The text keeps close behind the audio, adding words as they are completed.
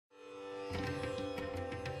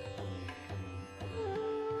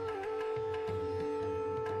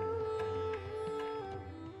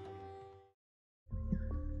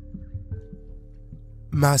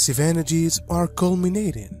Massive energies are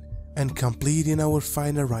culminating and completing our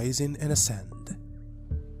final rising and ascent.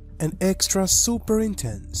 An extra super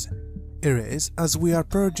intense it is as we are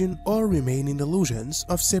purging all remaining illusions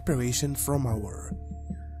of separation from our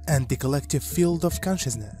anti-collective field of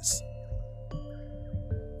consciousness.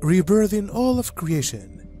 Rebirthing all of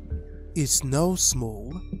creation is no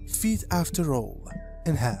small feat after all,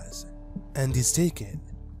 and has and is taken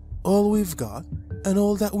all we've got and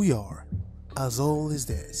all that we are, as all is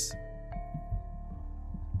this.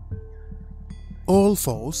 All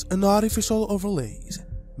false and artificial overlays,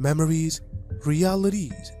 memories,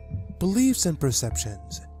 realities, beliefs and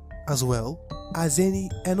perceptions, as well as any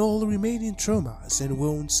and all remaining traumas and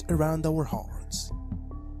wounds around our hearts.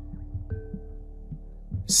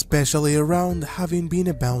 Especially around having been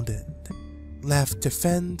abandoned, left to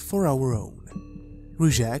fend for our own,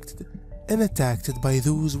 rejected and attacked by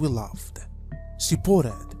those we loved,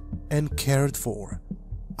 supported and cared for,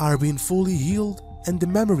 are being fully healed and the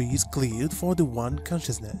memories cleared for the one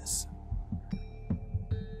consciousness.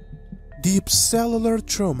 Deep cellular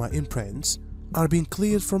trauma imprints are being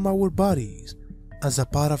cleared from our bodies as a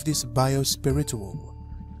part of this biospiritual,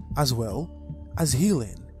 as well as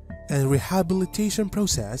healing and rehabilitation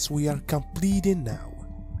process we are completing now.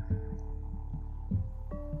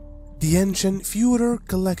 The ancient future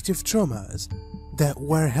collective traumas that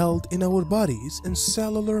were held in our bodies and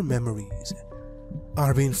cellular memories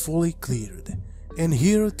are being fully cleared and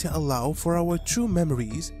here to allow for our true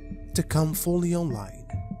memories to come fully online.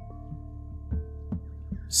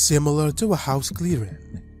 Similar to a house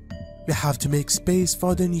clearing, we have to make space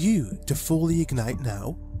for the new to fully ignite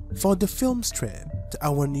now, for the film strip to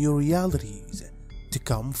our new realities to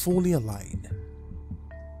come fully aligned.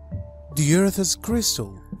 The Earth as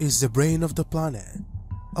crystal is the brain of the planet,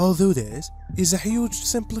 although this is a huge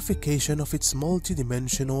simplification of its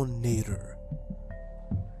multidimensional nature.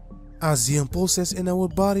 As the impulses in our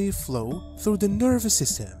body flow through the nervous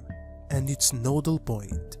system and its nodal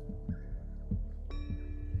point,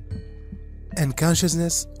 and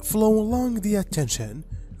consciousness flow along the attention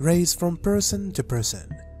rays from person to person,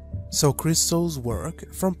 so crystals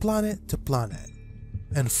work from planet to planet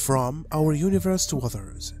and from our universe to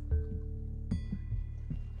others.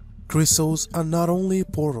 Crystals are not only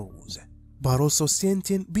portals, but also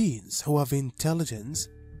sentient beings who have intelligence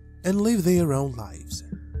and live their own lives.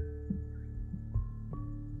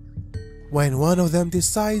 When one of them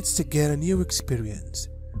decides to get a new experience,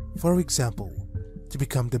 for example, to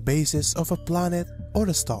become the basis of a planet or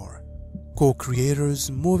a star, co-creators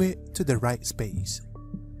move it to the right space,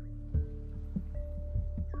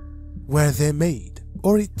 where the made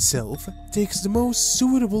or itself takes the most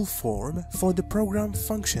suitable form for the program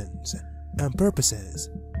functions and purposes,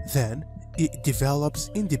 then it develops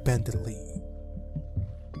independently.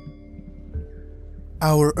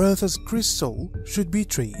 Our Earth as crystal should be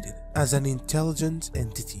treated as an intelligent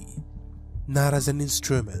entity, not as an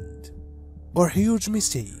instrument. Our huge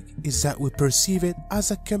mistake is that we perceive it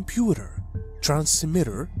as a computer,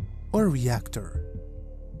 transmitter, or reactor.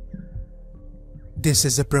 This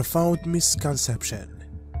is a profound misconception.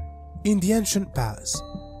 In the ancient past,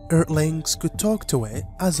 Earthlings could talk to it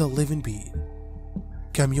as a living being,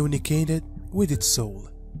 communicated with its soul,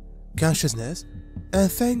 consciousness,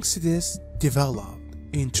 and thanks to this developed,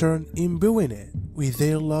 in turn imbuing it with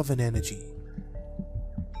their love and energy.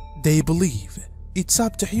 They believe it's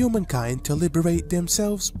up to humankind to liberate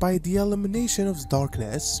themselves by the elimination of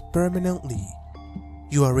darkness permanently.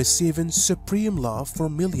 You are receiving supreme love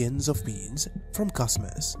from millions of beings from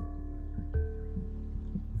cosmos.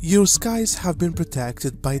 Your skies have been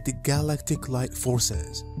protected by the galactic light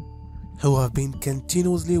forces, who have been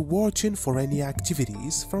continuously watching for any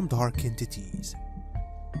activities from dark entities.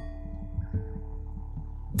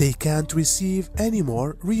 They can't receive any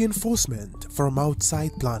more reinforcement from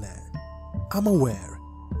outside planet. I'm aware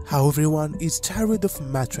how everyone is tired of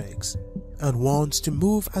Matrix and wants to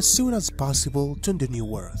move as soon as possible to the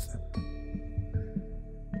new Earth.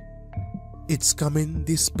 It's coming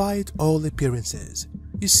despite all appearances.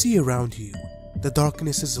 You see around you, the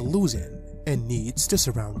darkness is losing and needs to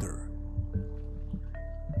surrender.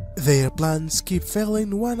 Their plans keep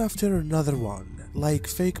failing one after another one, like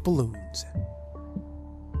fake balloons.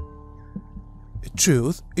 The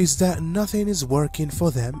truth is that nothing is working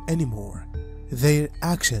for them anymore. Their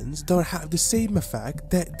actions don't have the same effect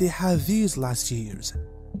that they had these last years.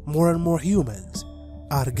 More and more humans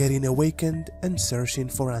are getting awakened and searching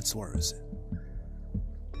for answers.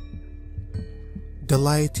 The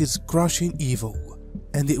light is crushing evil,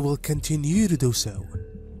 and it will continue to do so.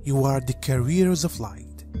 You are the carriers of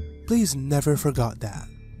light. Please never forget that.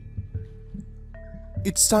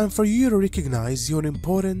 It's time for you to recognize your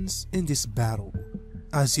importance in this battle,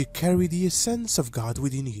 as you carry the essence of God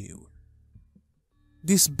within you.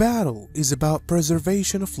 This battle is about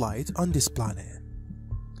preservation of light on this planet.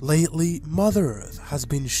 Lately, Mother Earth has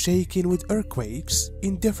been shaken with earthquakes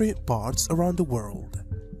in different parts around the world.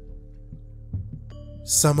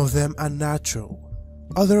 Some of them are natural,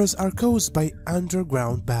 others are caused by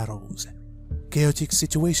underground battles. Chaotic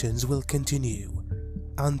situations will continue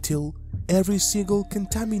until every single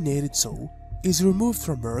contaminated soul is removed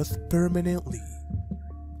from Earth permanently.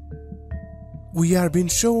 We are being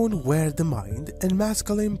shown where the mind and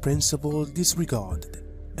masculine principle disregarded,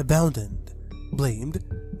 abandoned, blamed,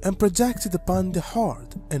 and projected upon the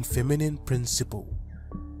heart and feminine principle.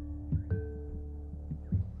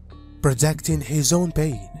 Projecting his own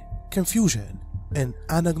pain, confusion, and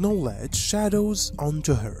unacknowledged shadows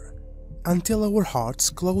onto her, until our hearts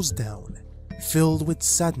close down, filled with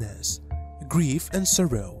sadness, grief, and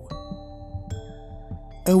sorrow.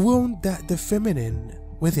 A wound that the feminine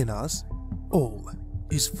within us all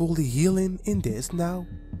is fully healing in this now,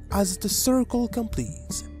 as the circle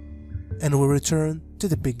completes, and we return to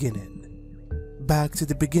the beginning, back to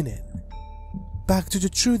the beginning, back to the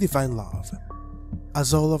true divine love,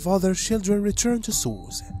 as all of other children return to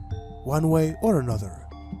source, one way or another.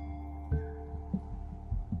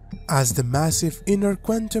 As the massive inner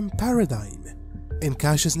quantum paradigm in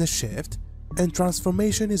consciousness shift and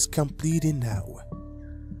transformation is completing now,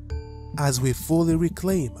 as we fully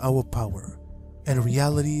reclaim our power and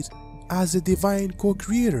realities as the divine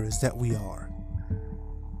co-creators that we are.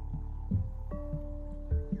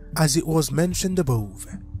 As it was mentioned above,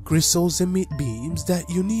 crystals emit beams that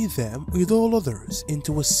unite them with all others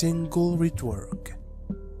into a single network.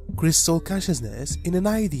 Crystal consciousness in an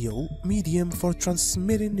ideal medium for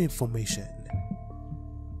transmitting information.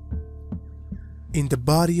 In the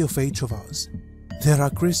body of each of us, there are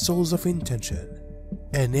crystals of intention,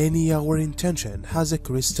 and any our intention has a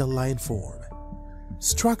crystalline form,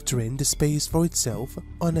 structuring the space for itself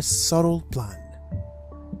on a subtle plan.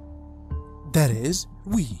 That is,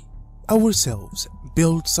 we, ourselves,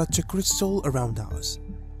 build such a crystal around us,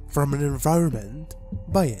 from an environment,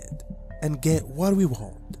 buy it, and get what we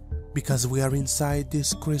want, because we are inside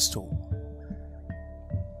this crystal.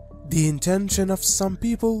 The intention of some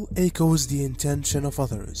people echoes the intention of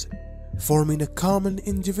others, forming a common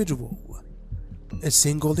individual, a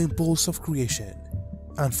single impulse of creation,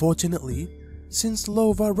 unfortunately, since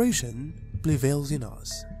low vibration prevails in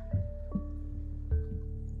us.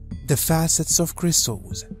 The facets of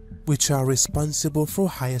crystals, which are responsible for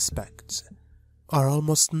high aspects, are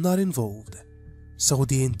almost not involved, so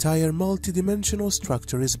the entire multidimensional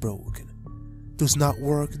structure is broken, does not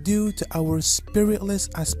work due to our spiritless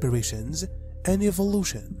aspirations and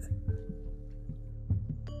evolution.